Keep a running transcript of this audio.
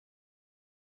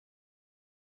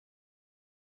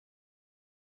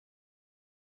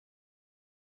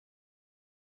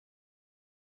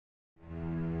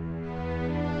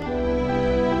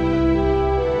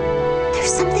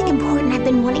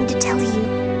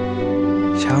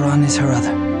Syaoran is her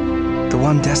other, the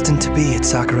one destined to be at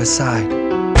Sakura's side.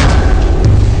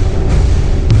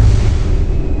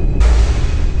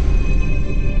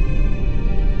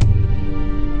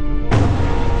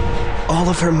 All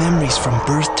of her memories from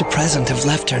birth to present have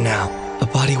left her now. A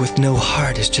body with no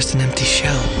heart is just an empty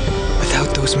shell.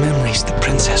 Without those memories, the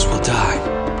princess will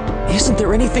die. Isn't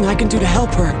there anything I can do to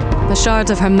help her? The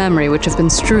shards of her memory, which have been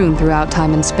strewn throughout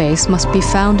time and space, must be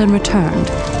found and returned.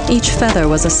 Each feather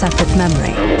was a separate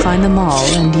memory. Find them all,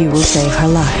 and you will save her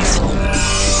life.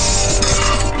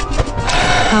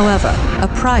 However, a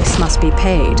price must be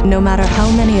paid. No matter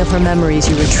how many of her memories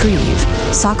you retrieve,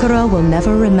 Sakura will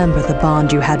never remember the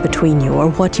bond you had between you or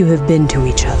what you have been to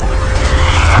each other.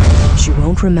 She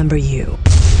won't remember you.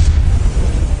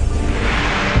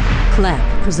 Clamp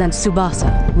presents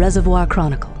Tsubasa RESERVoir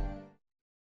CHRoNiCLE.